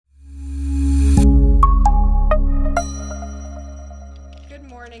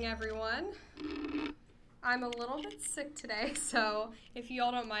everyone. I'm a little bit sick today, so if you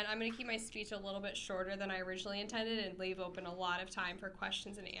all don't mind, I'm going to keep my speech a little bit shorter than I originally intended and leave open a lot of time for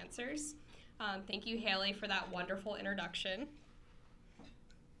questions and answers. Thank you, Haley, for that wonderful introduction.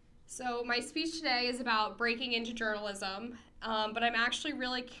 So my speech today is about breaking into journalism, but I'm actually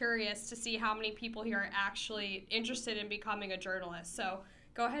really curious to see how many people here are actually interested in becoming a journalist. So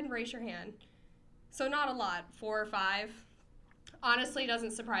go ahead and raise your hand. So not a lot, 4 or 5. Honestly,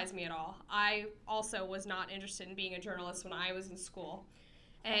 doesn't surprise me at all. I also was not interested in being a journalist when I was in school.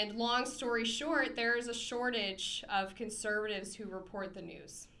 And long story short, there is a shortage of conservatives who report the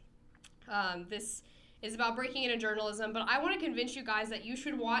news. This is about breaking into journalism, but I want to convince you guys that you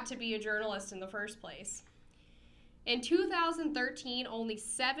should want to be a journalist in the first place. In 2013, only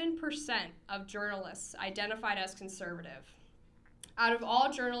 7% of journalists identified as conservative. Out of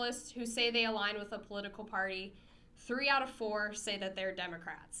all journalists who say they align with a political party, 3 out of 4 say that they're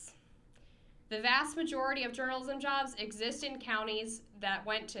Democrats. The vast majority of journalism jobs exist in counties that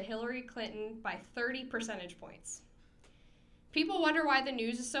went to Hillary Clinton by 30 percentage points. People wonder why the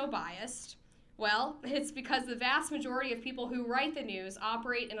news is so biased. Well, it's because the vast majority of people who write the news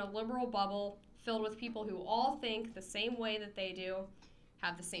operate in a liberal bubble filled with people who all think the same way that they do,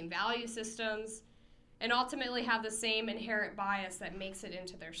 have the same value systems, and ultimately have the same inherent bias that makes it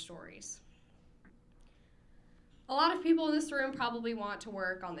into their stories. A lot of people in this room probably want to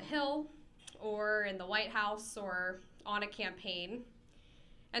work on the Hill or in the White House or on a campaign,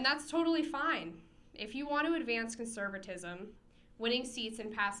 and that's totally fine. If you want to advance conservatism, winning seats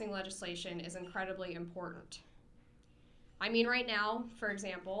and passing legislation is incredibly important. I mean, right now, for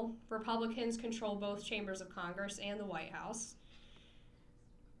example, Republicans control both chambers of Congress and the White House,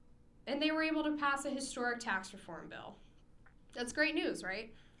 and they were able to pass a historic tax reform bill. That's great news,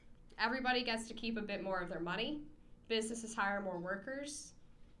 right? Everybody gets to keep a bit more of their money. Businesses hire more workers.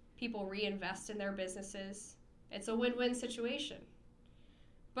 People reinvest in their businesses. It's a win-win situation.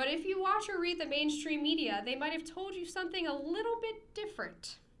 But if you watch or read the mainstream media, they might have told you something a little bit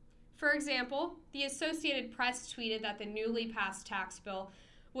different. For example, the Associated Press tweeted that the newly passed tax bill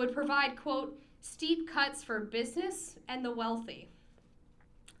would provide, quote, steep cuts for business and the wealthy.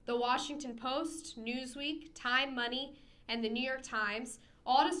 The Washington Post, Newsweek, Time Money, and the New York Times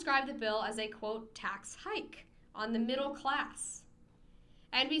all described the bill as a, quote, tax hike on the middle class.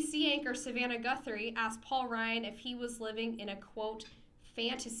 NBC anchor Savannah Guthrie asked Paul Ryan if he was living in a, quote,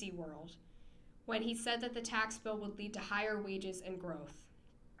 fantasy world when he said that the tax bill would lead to higher wages and growth.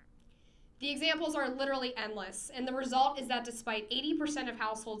 The examples are literally endless, and the result is that despite 80% of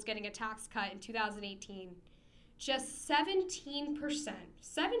households getting a tax cut in 2018, just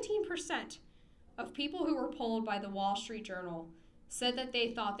 17% of people who were polled by the Wall Street Journal said that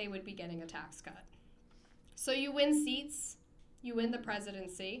they thought they would be getting a tax cut. So you win seats, you win the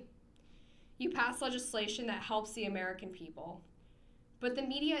presidency, you pass legislation that helps the American people, but the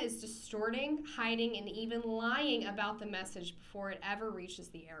media is distorting, hiding, and even lying about the message before it ever reaches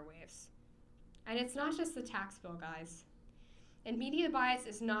the airwaves. And it's not just the tax bill, guys. And media bias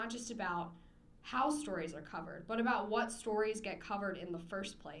is not just about how stories are covered, but about what stories get covered in the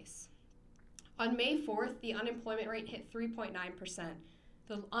first place. On May 4th, the unemployment rate hit 3.9%,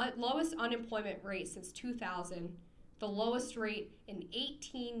 the lowest unemployment rate since 2000, the lowest rate in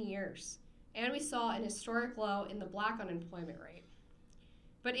 18 years. And we saw an historic low in the black unemployment rate.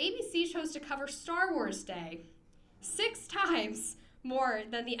 But ABC chose to cover Star Wars Day 6 times more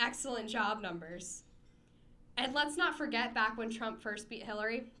than the excellent job numbers. And let's not forget, back when Trump first beat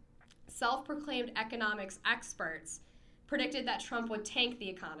Hillary, self-proclaimed economics experts predicted that Trump would tank the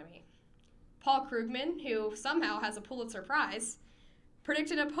economy. Paul Krugman, who somehow has a Pulitzer Prize,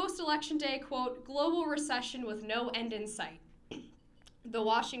 predicted a post-election day, quote, global recession with no end in sight. The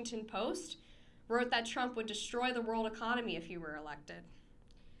Washington Post wrote that Trump would destroy the world economy if he were elected.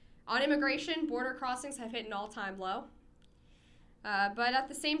 On immigration, border crossings have hit an all-time low. But at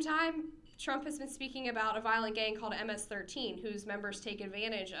the same time, Trump has been speaking about a violent gang called MS-13, whose members take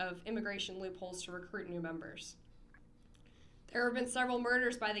advantage of immigration loopholes to recruit new members. There have been several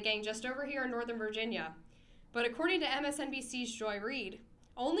murders by the gang just over here in Northern Virginia. But according to MSNBC's Joy Reid,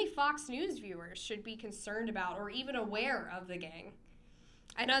 only Fox News viewers should be concerned about or even aware of the gang.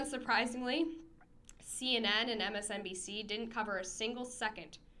 And unsurprisingly, CNN and MSNBC didn't cover a single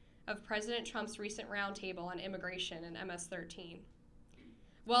second of President Trump's recent roundtable on immigration and MS-13.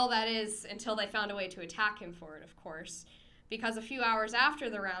 Well, that is, until they found a way to attack him for it, of course, because a few hours after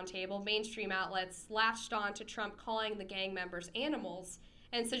the roundtable, mainstream outlets latched on to Trump calling the gang members animals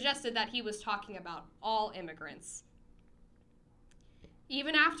and suggested that he was talking about all immigrants.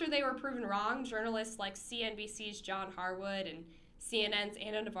 Even after they were proven wrong, journalists like CNBC's John Harwood and CNN's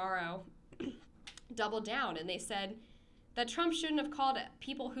Ana Navarro doubled down, and they said that Trump shouldn't have called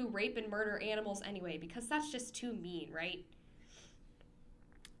people who rape and murder animals anyway, because that's just too mean, right?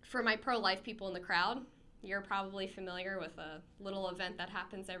 For my pro-life people in the crowd, you're probably familiar with a little event that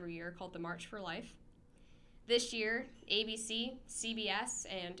happens every year called the March for Life. This year, ABC, CBS,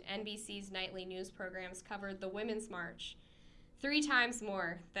 and NBC's nightly news programs covered the Women's March 3 times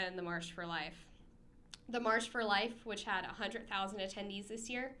more than the March for Life. The March for Life, which had 100,000 attendees this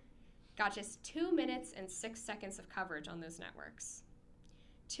year, got just 2 minutes and 6 seconds of coverage on those networks.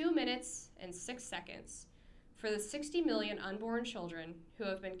 2 minutes and 6 seconds for the 60 million unborn children who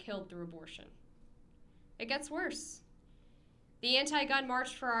have been killed through abortion. It gets worse. The anti-gun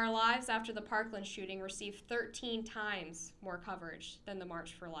March for Our Lives after the Parkland shooting received 13 times more coverage than the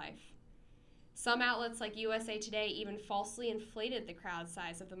March for Life. Some outlets like USA Today even falsely inflated the crowd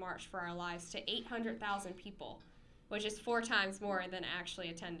size of the March for Our Lives to 800,000 people, which is 4 times more than actually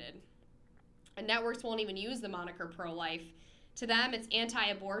attended. And networks won't even use the moniker pro-life. To them, it's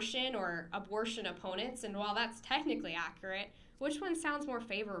anti-abortion or abortion opponents, and while that's technically accurate, which one sounds more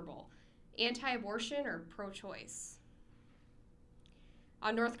favorable, anti-abortion or pro-choice?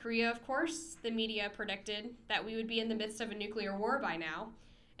 On North Korea, of course, the media predicted that we would be in the midst of a nuclear war by now,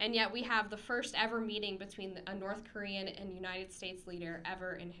 and yet we have the first ever meeting between a North Korean and United States leader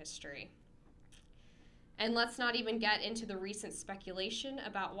ever in history. And let's not even get into the recent speculation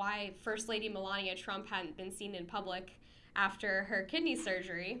about why First Lady Melania Trump hadn't been seen in public after her kidney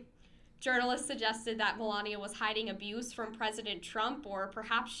surgery. Journalists suggested that Melania was hiding abuse from President Trump, or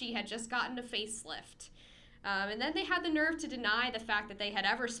perhaps she had just gotten a facelift. And then they had the nerve to deny the fact that they had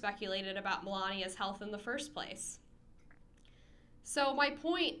ever speculated about Melania's health in the first place. So my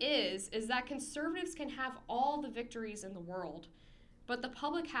point is that conservatives can have all the victories in the world, but the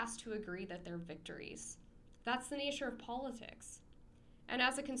public has to agree that they're victories. That's the nature of politics. And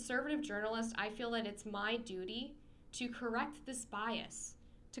as a conservative journalist, I feel that it's my duty to correct this bias,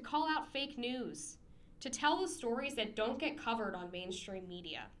 to call out fake news, to tell the stories that don't get covered on mainstream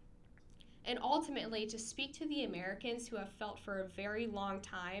media, and ultimately to speak to the Americans who have felt for a very long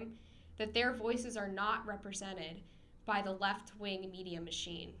time that their voices are not represented by the left-wing media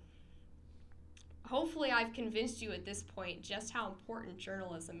machine. Hopefully I've convinced you at this point just how important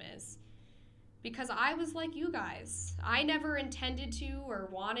journalism is. Because I was like you guys. I never intended to or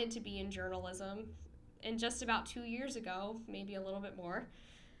wanted to be in journalism. And just about 2 years ago, maybe a little bit more,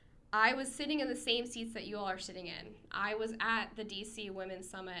 I was sitting in the same seats that you all are sitting in. I was at the DC Women's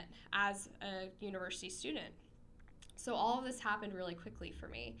Summit as a university student. So all of this happened really quickly for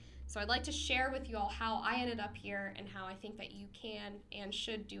me. So I'd like to share with you all how I ended up here and how I think that you can and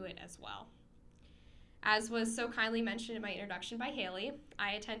should do it as well. As was so kindly mentioned in my introduction by Haley,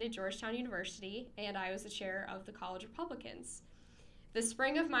 I attended Georgetown University and I was the chair of the College Republicans. The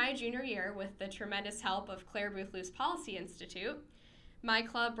spring of my junior year, with the tremendous help of Claire Booth Luce Policy Institute, my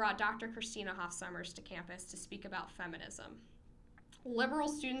club brought Dr. Christina Hoff Sommers to campus to speak about feminism. Liberal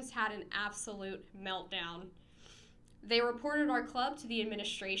students had an absolute meltdown. They reported our club to the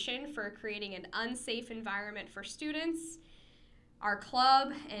administration for creating an unsafe environment for students. Our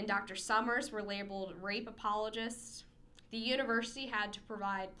club and Dr. Sommers were labeled rape apologists. The university had to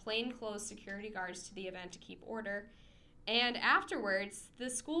provide plainclothes security guards to the event to keep order. And afterwards,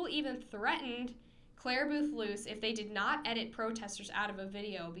 the school even threatened Claire Booth Luce if they did not edit protesters out of a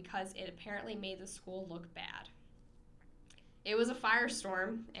video because it apparently made the school look bad. It was a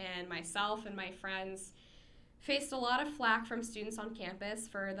firestorm, and myself and my friends faced a lot of flack from students on campus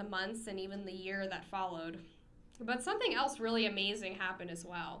for the months and even the year that followed. But something else really amazing happened as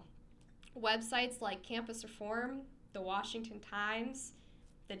well. Websites like Campus Reform, the Washington Times,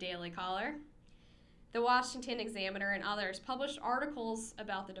 the Daily Caller, the Washington Examiner, and others published articles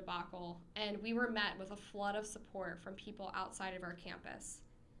about the debacle, and we were met with a flood of support from people outside of our campus.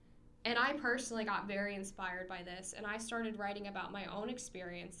 And I personally got very inspired by this, and I started writing about my own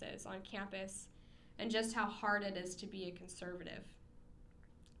experiences on campus and just how hard it is to be a conservative.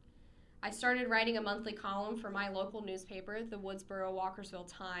 I started writing a monthly column for my local newspaper, the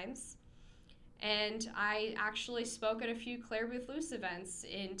Woodsboro-Walkersville Times, and I actually spoke at a few Claire Booth Luce events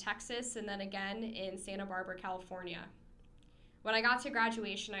in Texas and then again in Santa Barbara, California. When I got to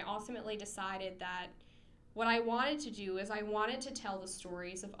graduation, I ultimately decided that what I wanted to do is I wanted to tell the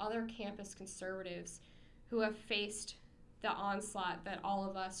stories of other campus conservatives who have faced the onslaught that all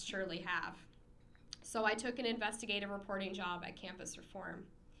of us surely have. So I took an investigative reporting job at Campus Reform.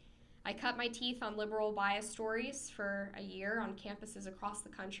 I cut my teeth on liberal bias stories for a year on campuses across the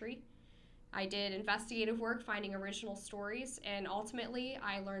country, I did investigative work finding original stories, and ultimately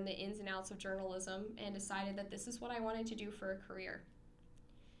I learned the ins and outs of journalism and decided that this is what I wanted to do for a career.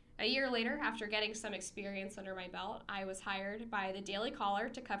 A year later, after getting some experience under my belt, I was hired by the Daily Caller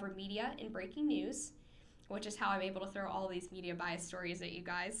to cover media and breaking news, which is how I'm able to throw all these media bias stories at you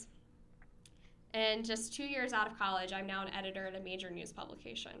guys. And just 2 years out of college, I'm now an editor at a major news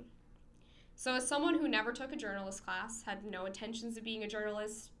publication. So as someone who never took a journalist class, had no intentions of being a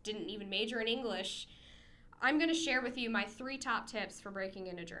journalist, didn't even major in English, I'm going to share with you my 3 top tips for breaking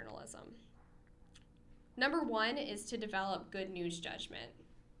into journalism. Number 1 is to develop good news judgment.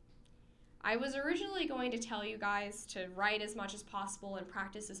 I was originally going to tell you guys to write as much as possible and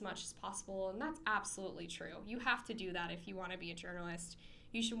practice as much as possible, and that's absolutely true. You have to do that if you want to be a journalist.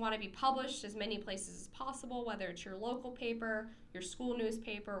 You should want to be published as many places as possible, whether it's your local paper, your school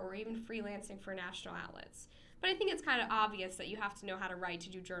newspaper, or even freelancing for national outlets. But I think it's kind of obvious that you have to know how to write to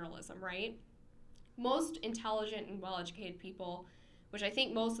do journalism, right? Most intelligent and well-educated people, which I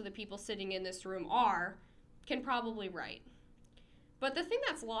think most of the people sitting in this room are, can probably write. But the thing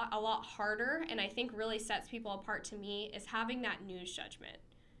that's a lot harder, and I think really sets people apart to me, is having that news judgment.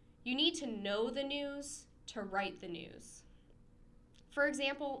 You need to know the news to write the news. For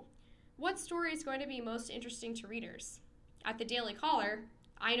example, what story is going to be most interesting to readers? At the Daily Caller,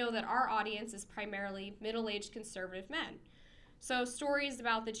 I know that our audience is primarily middle-aged conservative men. So stories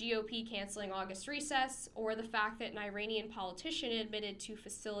about the GOP canceling August recess, or the fact that an Iranian politician admitted to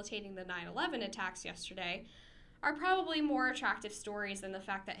facilitating the 9/11 attacks yesterday, are probably more attractive stories than the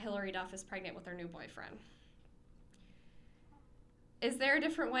fact that Hillary Duff is pregnant with her new boyfriend. Is there a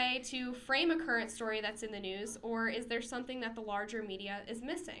different way to frame a current story that's in the news, or is there something that the larger media is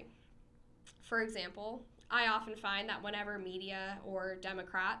missing? For example, I often find that whenever media or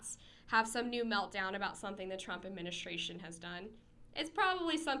Democrats have some new meltdown about something the Trump administration has done, it's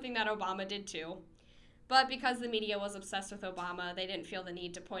probably something that Obama did too. But because the media was obsessed with Obama, they didn't feel the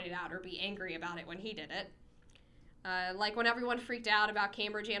need to point it out or be angry about it when he did it. Like when everyone freaked out about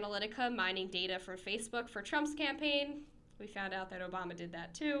Cambridge Analytica mining data from Facebook for Trump's campaign, we found out that Obama did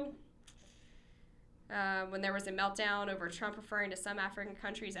that too. When there was a meltdown over Trump referring to some African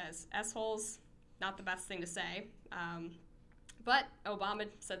countries as S-holes, not the best thing to say. But Obama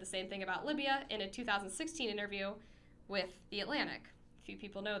said the same thing about Libya in a 2016 interview with The Atlantic. Few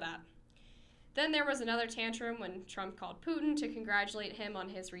people know that. Then there was another tantrum when Trump called Putin to congratulate him on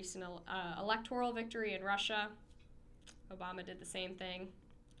his recent electoral victory in Russia. Obama did the same thing.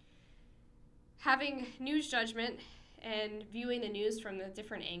 Having news judgment and viewing the news from a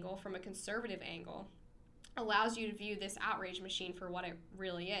different angle, from a conservative angle, allows you to view this outrage machine for what it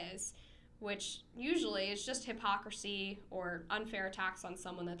really is, which usually is just hypocrisy or unfair attacks on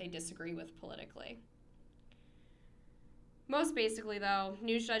someone that they disagree with politically. Most basically, though,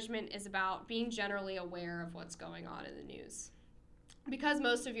 news judgment is about being generally aware of what's going on in the news. Because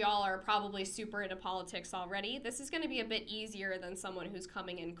most of y'all are probably super into politics already, this is going to be a bit easier than someone who's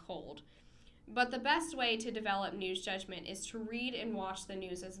coming in cold. But the best way to develop news judgment is to read and watch the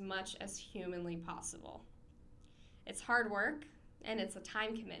news as much as humanly possible. It's hard work, and it's a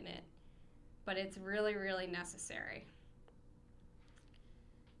time commitment, but it's really, really necessary.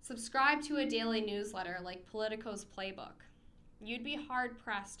 Subscribe to a daily newsletter like Politico's Playbook. You'd be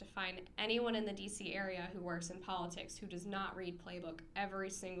hard-pressed to find anyone in the DC area who works in politics who does not read Playbook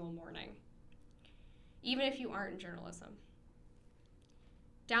every single morning, even if you aren't in journalism.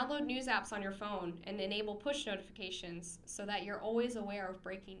 Download news apps on your phone and enable push notifications so that you're always aware of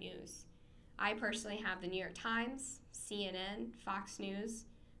breaking news. I personally have the New York Times, CNN, Fox News,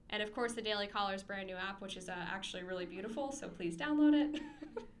 and of course the Daily Caller's brand new app, which is actually really beautiful, so please download it.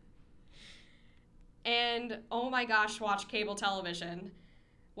 And oh my gosh, watch cable television.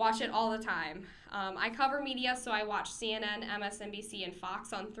 Watch it all the time. I cover media, so I watch CNN, MSNBC, and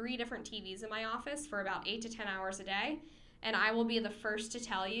Fox on 3 different TVs in my office for about 8 to 10 hours a day. And I will be the first to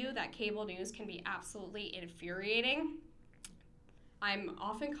tell you that cable news can be absolutely infuriating. I'm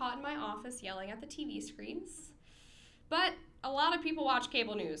often caught in my office yelling at the TV screens. But a lot of people watch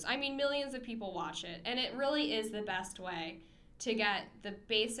cable news. I mean, millions of people watch it. And it really is the best way to get the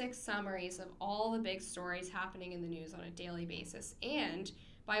basic summaries of all the big stories happening in the news on a daily basis. And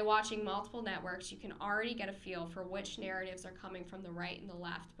by watching multiple networks, you can already get a feel for which narratives are coming from the right and the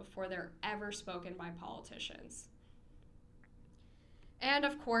left before they're ever spoken by politicians. And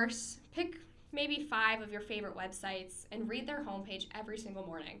of course, pick maybe 5 of your favorite websites and read their homepage every single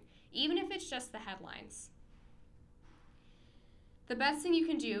morning, even if it's just the headlines. The best thing you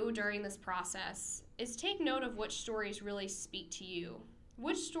can do during this process is take note of which stories really speak to you.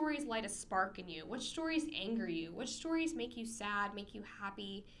 Which stories light a spark in you? Which stories anger you? Which stories make you sad, make you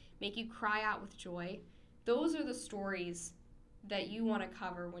happy, make you cry out with joy. Those are the stories that you want to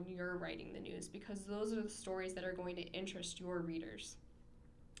cover when you're writing the news, because those are the stories that are going to interest your readers.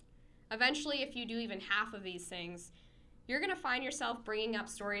 Eventually, if you do even half of these things, you're going to find yourself bringing up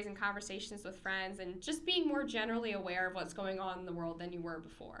stories and conversations with friends and just being more generally aware of what's going on in the world than you were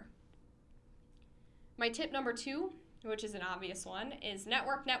before. My tip number 2, which is an obvious one, is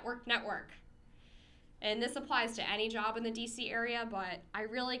network, network, network. And this applies to any job in the DC area, but I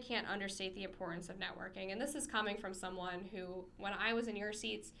really can't understate the importance of networking. And this is coming from someone who, when I was in your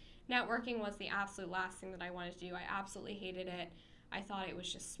seats, networking was the absolute last thing that I wanted to do. I absolutely hated it. I thought it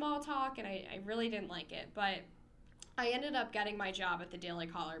was just small talk, and I really didn't like it. But I ended up getting my job at the Daily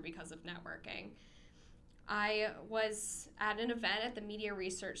Caller because of networking. I was at an event at the Media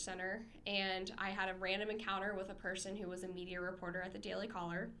Research Center, and I had a random encounter with a person who was a media reporter at the Daily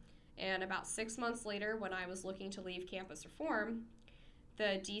Caller. And about 6 months later, when I was looking to leave Campus Reform,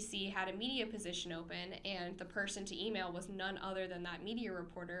 the DC had a media position open, and the person to email was none other than that media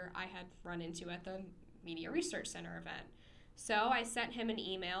reporter I had run into at the Media Research Center event. So I sent him an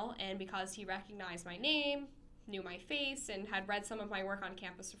email, and because he recognized my name, knew my face, and had read some of my work on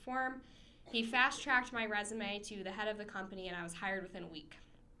Campus Reform, he fast-tracked my resume to the head of the company, and I was hired within a week.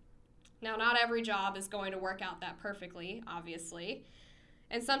 Now, not every job is going to work out that perfectly, obviously.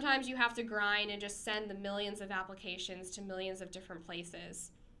 And sometimes you have to grind and just send the millions of applications to millions of different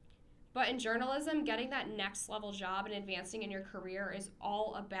places. But in journalism, getting that next level job and advancing in your career is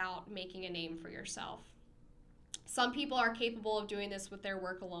all about making a name for yourself. Some people are capable of doing this with their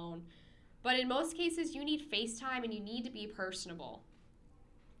work alone, but in most cases you need FaceTime and you need to be personable.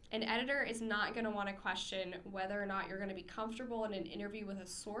 An editor is not going to want to question whether or not you're going to be comfortable in an interview with a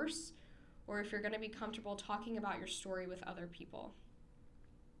source, or if you're going to be comfortable talking about your story with other people.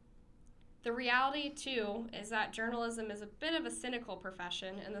 The reality, too, is that journalism is a bit of a cynical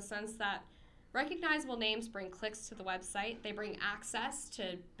profession in the sense that recognizable names bring clicks to the website, they bring access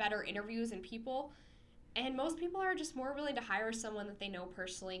to better interviews and people, and most people are just more willing to hire someone that they know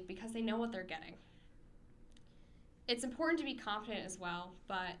personally because they know what they're getting. It's important to be confident as well,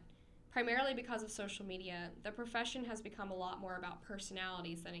 but primarily because of social media, the profession has become a lot more about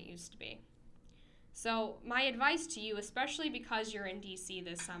personalities than it used to be. So my advice to you, especially because you're in DC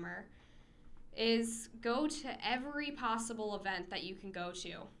this summer, is go to every possible event that you can go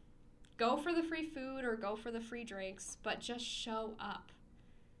to. Go for the free food or go for the free drinks, but just show up.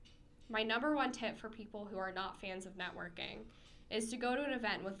 My number 1 tip for people who are not fans of networking is to go to an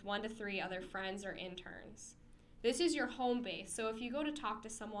event with 1 to 3 other friends or interns. This is your home base, so if you go to talk to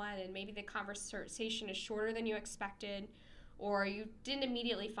someone and maybe the conversation is shorter than you expected, or you didn't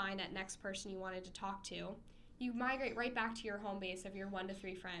immediately find that next person you wanted to talk to, you migrate right back to your home base of your 1 to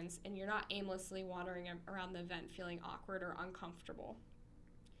 3 friends, and you're not aimlessly wandering around the event feeling awkward or uncomfortable.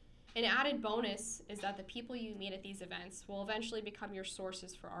 An added bonus is that the people you meet at these events will eventually become your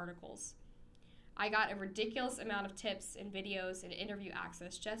sources for articles. I got a ridiculous amount of tips and videos and interview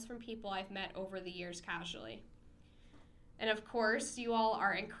access just from people I've met over the years casually. And of course, you all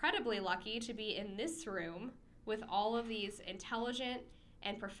are incredibly lucky to be in this room with all of these intelligent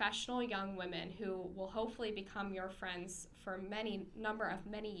and professional young women who will hopefully become your friends for many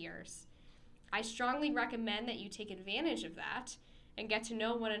years. I strongly recommend that you take advantage of that and get to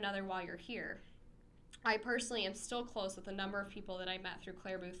know one another while you're here. I personally am still close with a number of people that I met through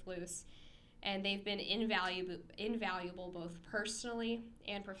Claire Booth Luce, and they've been invaluable both personally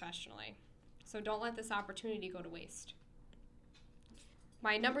and professionally. So don't let this opportunity go to waste.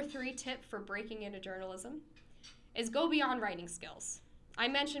 My number 3 tip for breaking into journalism is go beyond writing skills. I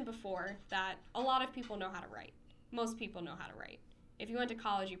mentioned before that a lot of people know how to write. Most people know how to write. If you went to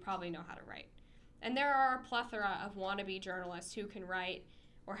college, you probably know how to write. And there are a plethora of wannabe journalists who can write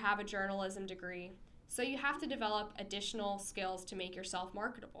or have a journalism degree, so you have to develop additional skills to make yourself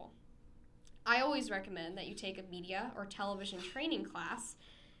marketable. I always recommend that you take a media or television training class,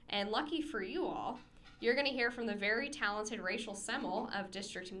 and lucky for you all, you're going to hear from the very talented Rachel Semmel of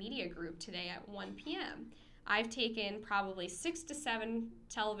District Media Group today at 1 p.m. I've taken probably 6 to 7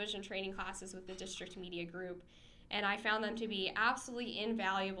 television training classes with the District Media Group, and I found them to be absolutely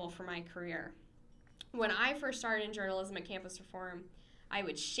invaluable for my career. When I first started in journalism at Campus Reform, I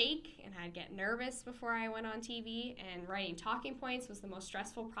would shake and I'd get nervous before I went on TV, and writing talking points was the most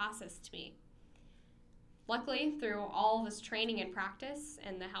stressful process to me. Luckily, through all this training and practice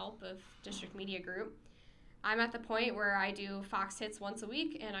and the help of District Media Group, I'm at the point where I do Fox Hits once a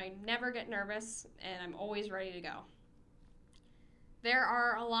week, and I never get nervous, and I'm always ready to go. There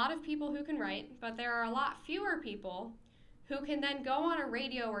are a lot of people who can write, but there are a lot fewer people who can then go on a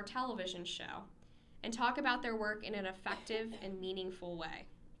radio or television show and talk about their work in an effective and meaningful way.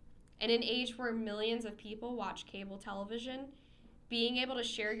 In an age where millions of people watch cable television, being able to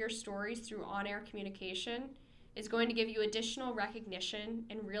share your stories through on-air communication is going to give you additional recognition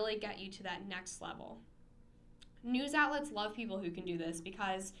and really get you to that next level. News outlets love people who can do this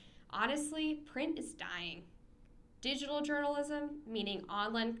because, honestly, print is dying. Digital journalism, meaning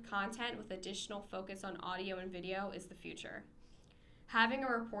online content with additional focus on audio and video, is the future. Having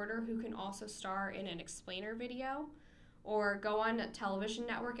a reporter who can also star in an explainer video or go on a television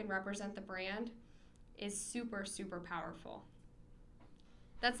network and represent the brand is super, super powerful.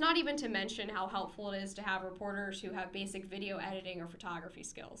 That's not even to mention how helpful it is to have reporters who have basic video editing or photography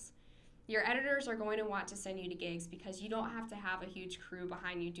skills. Your editors are going to want to send you to gigs because you don't have to have a huge crew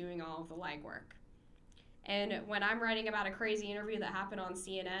behind you doing all of the legwork. And when I'm writing about a crazy interview that happened on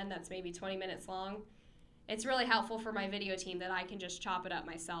CNN that's maybe 20 minutes long, it's really helpful for my video team that I can just chop it up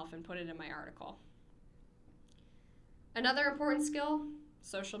myself and put it in my article. Another important skill,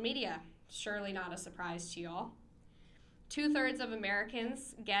 social media. Surely not a surprise to you all. 2/3 of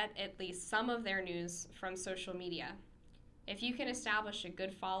Americans get at least some of their news from social media. If you can establish a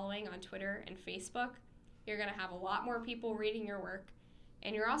good following on Twitter and Facebook, you're going to have a lot more people reading your work,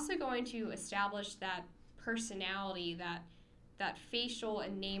 and you're also going to establish that personality, that facial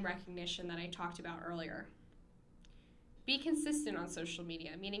and name recognition that I talked about earlier. Be consistent on social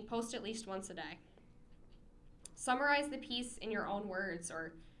media, meaning post at least once a day. Summarize the piece in your own words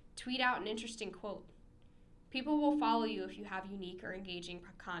or tweet out an interesting quote. People will follow you if you have unique or engaging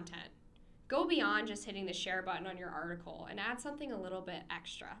content. Go beyond just hitting the share button on your article and add something a little bit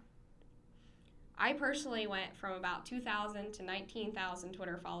extra. I personally went from about 2,000 to 19,000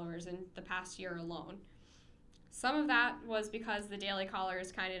 Twitter followers in the past year alone. Some of that was because the Daily Caller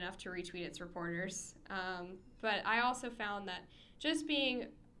is kind enough to retweet its reporters, but I also found that just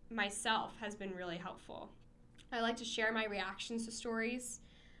being myself has been really helpful. I like to share my reactions to stories.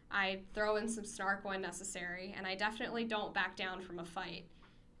 I throw in some snark when necessary, and I definitely don't back down from a fight.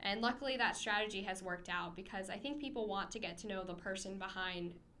 And luckily that strategy has worked out because I think people want to get to know the person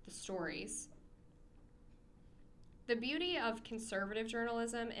behind the stories. The beauty of conservative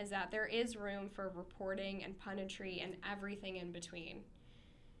journalism is that there is room for reporting and punditry and everything in between.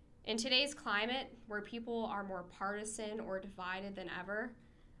 In today's climate, where people are more partisan or divided than ever,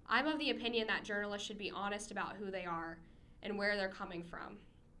 I'm of the opinion that journalists should be honest about who they are and where they're coming from.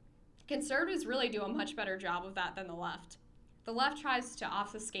 Conservatives really do a much better job of that than the left. The left tries to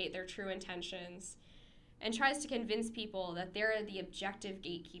obfuscate their true intentions and tries to convince people that they're the objective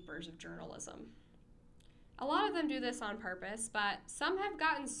gatekeepers of journalism. A lot of them do this on purpose, but some have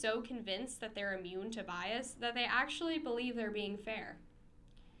gotten so convinced that they're immune to bias that they actually believe they're being fair.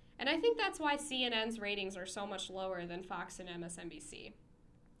 And I think that's why CNN's ratings are so much lower than Fox and MSNBC.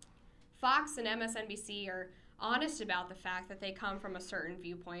 Fox and MSNBC are honest about the fact that they come from a certain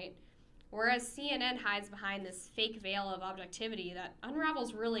viewpoint, whereas CNN hides behind this fake veil of objectivity that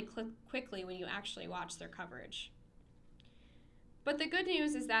unravels really quickly when you actually watch their coverage. But the good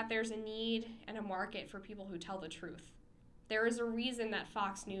news is that there's a need and a market for people who tell the truth. There is a reason that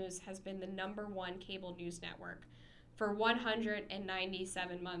Fox News has been the #1 cable news network for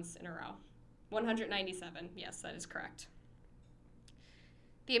 197 months in a row. 197, yes, that is correct.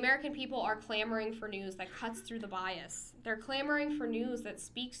 The American people are clamoring for news that cuts through the bias. They're clamoring for news that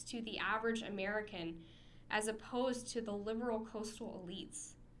speaks to the average American as opposed to the liberal coastal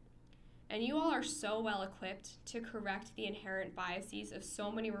elites. And you all are so well equipped to correct the inherent biases of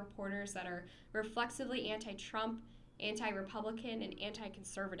so many reporters that are reflexively anti-Trump, anti-Republican, and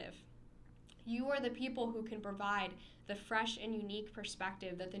anti-conservative. You are the people who can provide the fresh and unique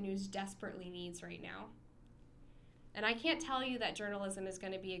perspective that the news desperately needs right now. And I can't tell you that journalism is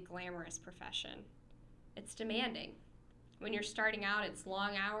going to be a glamorous profession. It's demanding. When you're starting out, it's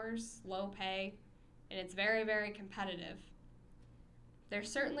long hours, low pay, and it's very, very competitive. There's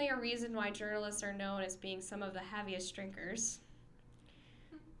certainly a reason why journalists are known as being some of the heaviest drinkers.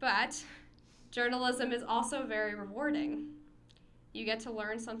 But journalism is also very rewarding. You get to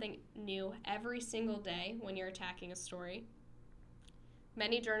learn something new every single day when you're attacking a story.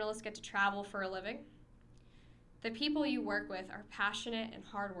 Many journalists get to travel for a living. The people you work with are passionate and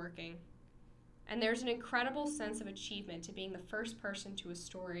hardworking. And there's an incredible sense of achievement to being the first person to a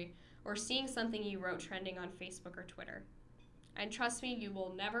story or seeing something you wrote trending on Facebook or Twitter. And trust me, you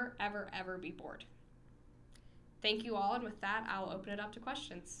will never, ever, ever be bored. Thank you all, and with that, I'll open it up to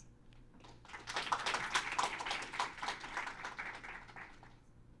questions.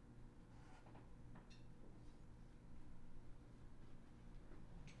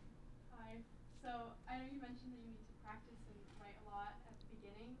 Hi. So I know you mentioned that you need to practice and write a lot at the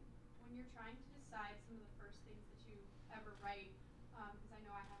beginning. When you're trying to decide some of the first things that you ever write, because I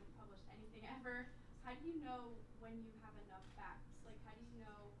know I haven't published anything ever. How do you know when you have enough facts? Like, how do you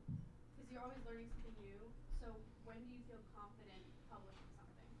know, because you're always learning something new, so when do you feel confident publishing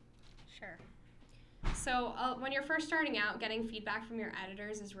something? Sure. So when you're first starting out, getting feedback from your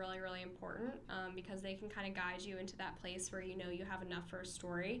editors is really, really important because they can kind of guide you into that place where you know you have enough for a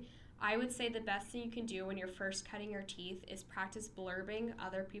story. I would say the best thing you can do when you're first cutting your teeth is practice blurbing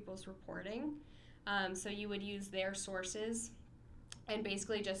other people's reporting. So you would use their sources and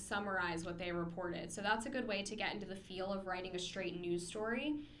basically just summarize what they reported. So that's a good way to get into the feel of writing a straight news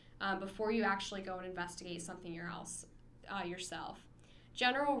story before you actually go and investigate something yourself.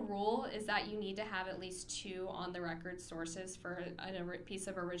 General rule is that you need to have at least 2 on-the-record sources for a piece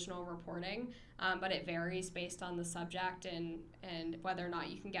of original reporting, but it varies based on the subject and whether or not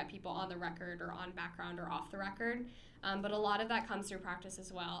you can get people on the record or on background or off the record. But a lot of that comes through practice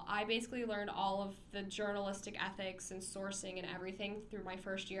as well. I basically learned all of the journalistic ethics and sourcing and everything through my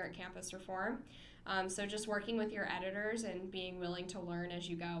first year at Campus Reform. So just working with your editors and being willing to learn as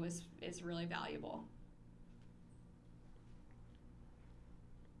you go is really valuable.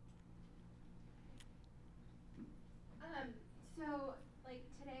 So, like,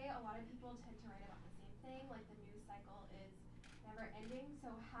 today a lot of people tend to write about the same thing, like the news cycle is never ending.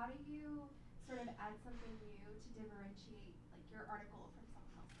 So how do you sort of add something new to differentiate, like, your article from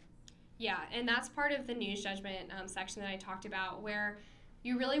someone else's? Yeah, and that's part of the news judgment section that I talked about, where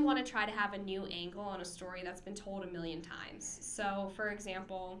you really want to try to have a new angle on a story that's been told a million times. So, for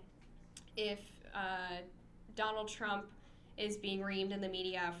example, if Donald Trump is being reamed in the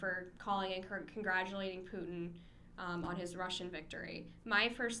media for calling and congratulating Putin on his Russian victory. My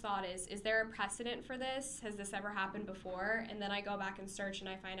first thought is there a precedent for this? Has this ever happened before? And then I go back and search and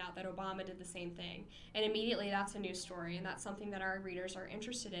I find out that Obama did the same thing. And immediately that's a news story, and that's something that our readers are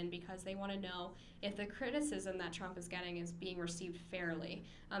interested in because they want to know if the criticism that Trump is getting is being received fairly.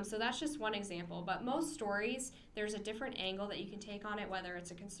 So that's just one example. But most stories, there's a different angle that you can take on it, whether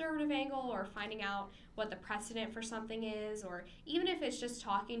it's a conservative angle or finding out what the precedent for something is, or even if it's just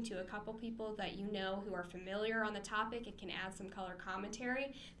talking to a couple people that you know who are familiar on the topic, it can add some color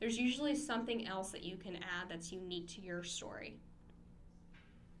commentary. There's usually something else that you can add that's unique to your story.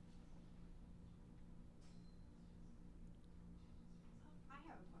 I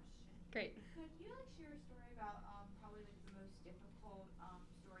have a question. Great. Could you share a story about probably the most difficult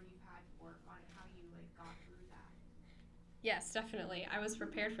story you've had to work on and how you got through that? Yes, definitely. I was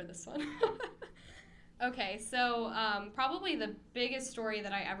prepared for this one. Okay, so probably the biggest story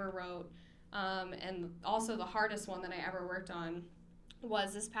that I ever wrote, and also the hardest one that I ever worked on,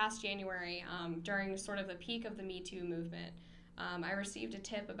 was this past January during sort of the peak of the Me Too movement. I received a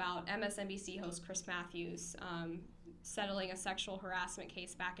tip about MSNBC host Chris Matthews settling a sexual harassment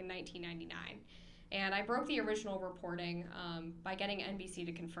case back in 1999. And I broke the original reporting by getting NBC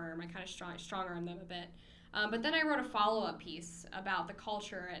to confirm. I kind of strong-armed them a bit. But then I wrote a follow-up piece about the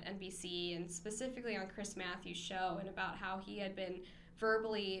culture at NBC and specifically on Chris Matthews' show and about how he had been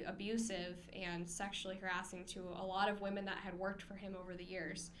verbally abusive and sexually harassing to a lot of women that had worked for him over the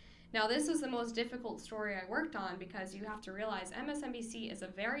years. Now, this was the most difficult story I worked on because you have to realize MSNBC is a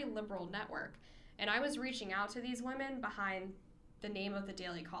very liberal network, and I was reaching out to these women behind the name of the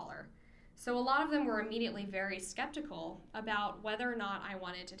Daily Caller. So a lot of them were immediately very skeptical about whether or not I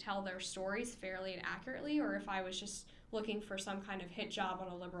wanted to tell their stories fairly and accurately, or if I was just looking for some kind of hit job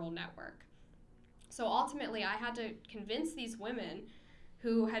on a liberal network. So ultimately, I had to convince these women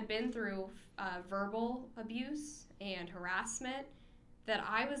who had been through verbal abuse and harassment that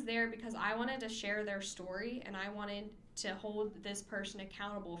I was there because I wanted to share their story and I wanted to hold this person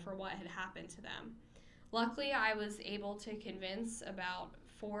accountable for what had happened to them. Luckily, I was able to convince about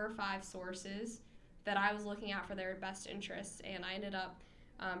 4 or 5 sources that I was looking out for their best interests, and I ended up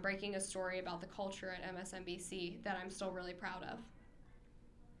breaking a story about the culture at MSNBC that I'm still really proud of.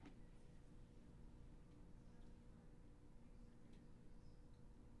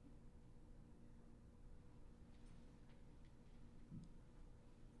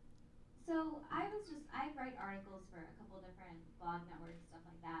 So I write articles for a couple different blog networks, stuff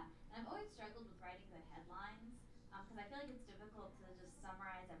like that, and I've always struggled with writing good headlines because I feel like it's difficult to just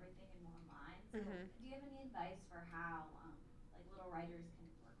summarize everything in one line. So do you have any advice for how little writers can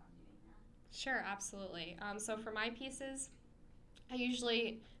work on doing that? Sure, absolutely. So for my pieces, I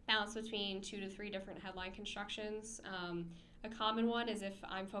usually bounce between 2 to 3 different headline constructions. A common one is if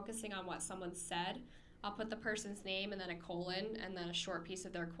I'm focusing on what someone said, I'll put the person's name and then a colon and then a short piece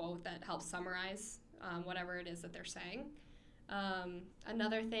of their quote that helps summarize whatever it is that they're saying.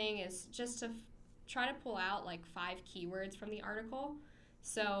 Another thing is just to try to pull out 5 keywords from the article.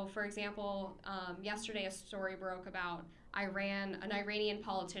 So, for example, yesterday a story broke about an Iranian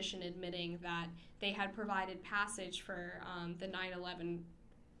politician admitting that they had provided passage for the 9/11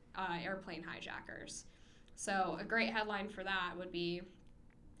 airplane hijackers. So a great headline for that would be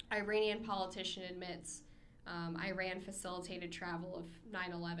Iranian politician admits Iran facilitated travel of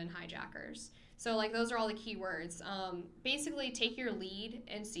 9/11 hijackers. So like those are all the key words. Basically take your lead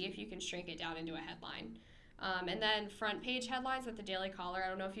and see if you can shrink it down into a headline. And then front page headlines at the Daily Caller. I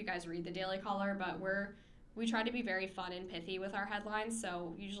don't know if you guys read the Daily Caller, but we try to be very fun and pithy with our headlines.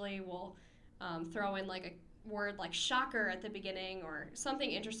 So usually we'll throw in like a word like shocker at the beginning or something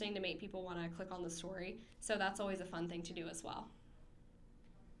interesting to make people want to click on the story. So that's always a fun thing to do as well.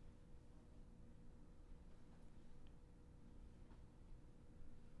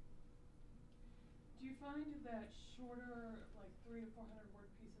 Do you find that shorter, like 300 to 400 word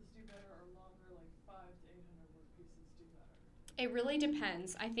pieces do better, or longer, like 500 to 800 word pieces do better? It really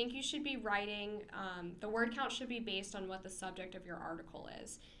depends. I think you should be writing, the word count should be based on what the subject of your article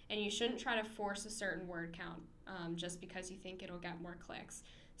is. And you shouldn't try to force a certain word count just because you think it'll get more clicks.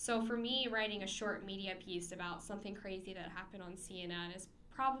 So for me, writing a short media piece about something crazy that happened on CNN is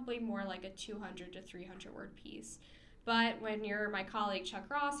probably more like a 200 to 300 word piece. But when you're my colleague Chuck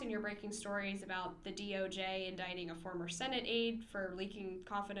Ross and you're breaking stories about the DOJ indicting a former Senate aide for leaking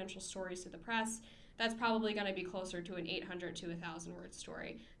confidential stories to the press, that's probably going to be closer to an 800 to 1,000 word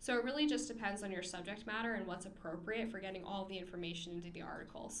story. So it really just depends on your subject matter and what's appropriate for getting all of the information into the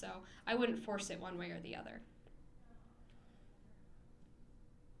article. So I wouldn't force it one way or the other.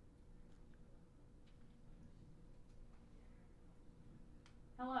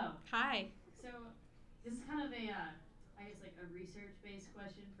 Hello. Hi. So this is kind of a, I guess like a research-based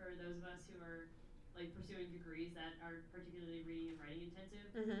question for those of us who are like pursuing degrees that are particularly reading and writing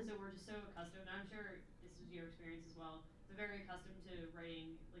intensive. Mm-hmm. So we're just so accustomed, and I'm sure this is your experience as well, so very accustomed to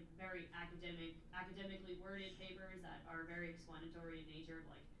writing like very academically worded papers that are very explanatory in nature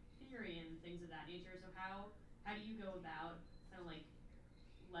of like theory and things of that nature. So how do you go about kind of like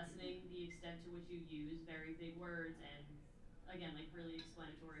lessening the extent to which you use very big words and again like really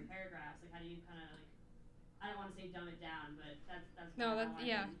explanatory paragraphs? Like how do you kind of like, I don't want to say dumb it down, but that's No, how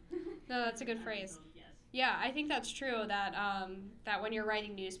yeah. No, that's a good phrase. Told, yes. Yeah, I think that's true that that when you're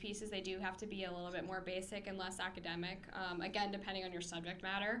writing news pieces, they do have to be a little bit more basic and less academic. Again, depending on your subject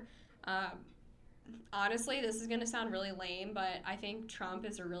matter. Honestly, this is going to sound really lame, but I think Trump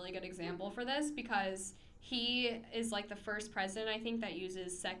is a really good example for this because he is like the first president, I think, that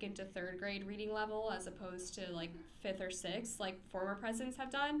uses second to third grade reading level as opposed to like fifth or sixth, like former presidents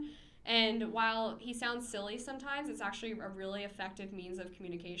have done. And while he sounds silly sometimes, it's actually a really effective means of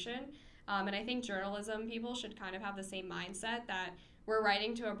communication. And I think journalism people should kind of have the same mindset that we're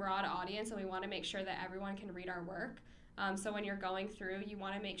writing to a broad audience and we want to make sure that everyone can read our work. So when you're going through, you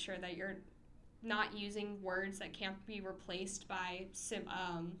want to make sure that you're not using words that can't be replaced by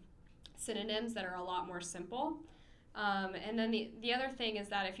synonyms that are a lot more simple. And then the other thing is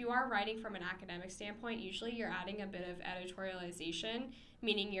that if you are writing from an academic standpoint, usually you're adding a bit of editorialization,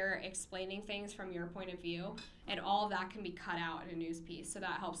 meaning you're explaining things from your point of view, and all of that can be cut out in a news piece, so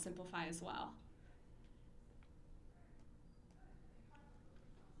that helps simplify as well.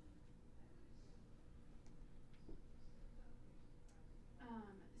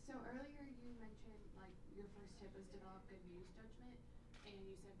 So earlier you mentioned like your first tip was develop good news judgment, and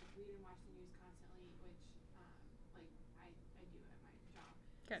you said read and watch the news constantly, which like I do at my job.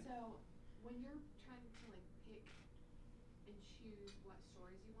 Good. So when you're trying to like pick and choose what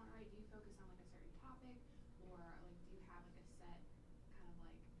stories you want to write, do you focus on like a certain topic, or like do you have like a set kind of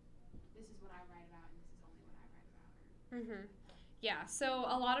like this is what I write about and this is only what I write about? Mm-hmm. Yeah, so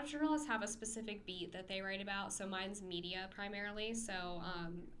a lot of journalists have a specific beat that they write about. So mine's media primarily. So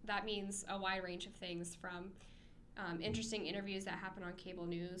that means a wide range of things from interesting interviews that happen on cable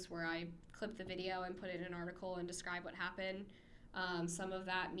news where I clip the video and put it in an article and describe what happened. Some of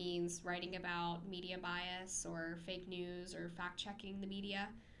that means writing about media bias or fake news or fact-checking the media.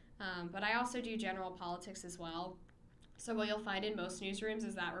 But I also do general politics as well. So what you'll find in most newsrooms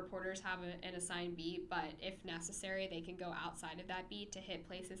is that reporters have an assigned beat, but if necessary, they can go outside of that beat to hit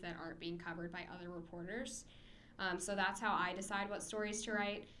places that aren't being covered by other reporters. So that's how I decide what stories to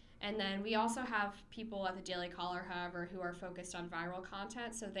write. And then we also have people at the Daily Caller, however, who are focused on viral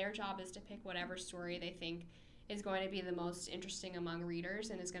content. So their job is to pick whatever story they think is going to be the most interesting among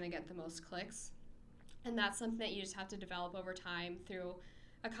readers and is going to get the most clicks. And that's something that you just have to develop over time through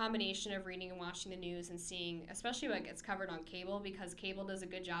a combination of reading and watching the news and seeing, especially what gets covered on cable, because cable does a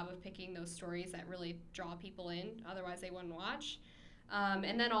good job of picking those stories that really draw people in, otherwise they wouldn't watch.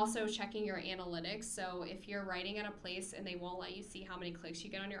 And then also checking your analytics. So if you're writing at a place and they won't let you see how many clicks you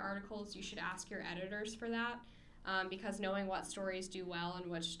get on your articles, you should ask your editors for that. because knowing what stories do well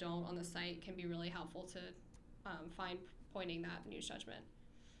and which don't on the site can be really helpful to find pointing that news judgment.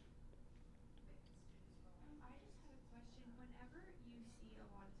 I just had a question. Whenever you see a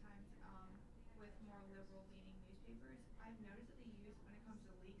lot of times with more liberal leaning newspapers, I've noticed that they use, when it comes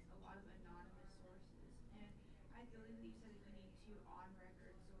to leaks, a lot of anonymous sources. And I believe that you said that you need two on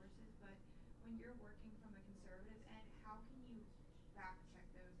record sources, but when you're working from a conservative end, how can you fact check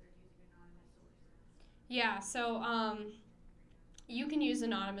those that are using anonymous sources? Yeah, so you can use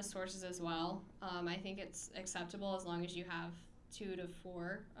anonymous sources as well. I think it's acceptable as long as you have 2 to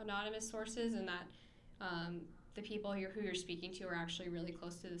 4 anonymous sources and that the people who you're speaking to are actually really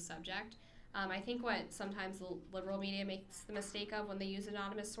close to the subject. I think what sometimes the liberal media makes the mistake of when they use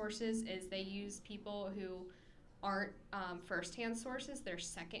anonymous sources is they use people who aren't first-hand sources, they're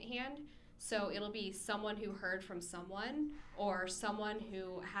second-hand. So it'll be someone who heard from someone or someone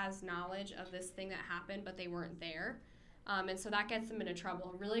who has knowledge of this thing that happened but they weren't there. And so that gets them into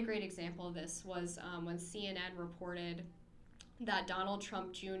trouble. A really great example of this was when CNN reported that Donald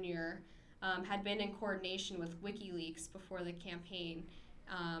Trump Jr. Had been in coordination with WikiLeaks before the campaign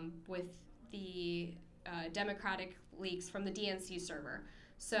with the Democratic leaks from the DNC server.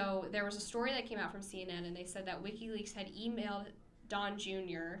 So there was a story that came out from CNN, and they said that WikiLeaks had emailed Don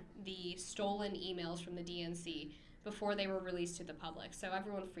Jr. the stolen emails from the DNC before they were released to the public. So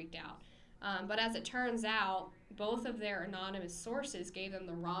everyone freaked out. But as it turns out, both of their anonymous sources gave them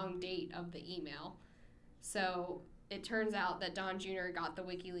the wrong date of the email. So it turns out that Don Jr. got the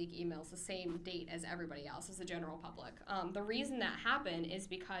WikiLeaks emails the same date as everybody else, as the general public. The reason that happened is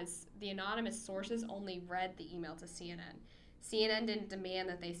because the anonymous sources only read the email to CNN. CNN didn't demand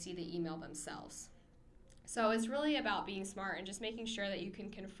that they see the email themselves. So it's really about being smart and just making sure that you can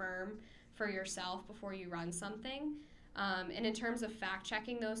confirm for yourself before you run something. And in terms of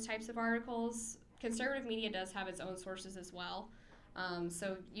fact-checking those types of articles, conservative media does have its own sources as well.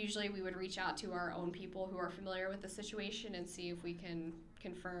 So usually we would reach out to our own people who are familiar with the situation and see if we can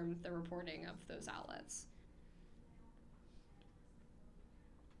confirm the reporting of those outlets.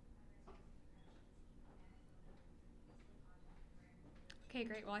 Okay,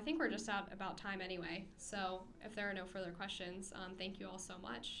 great. Well, I think we're just about time anyway. So if there are no further questions, thank you all so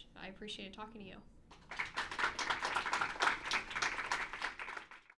much. I appreciated talking to you.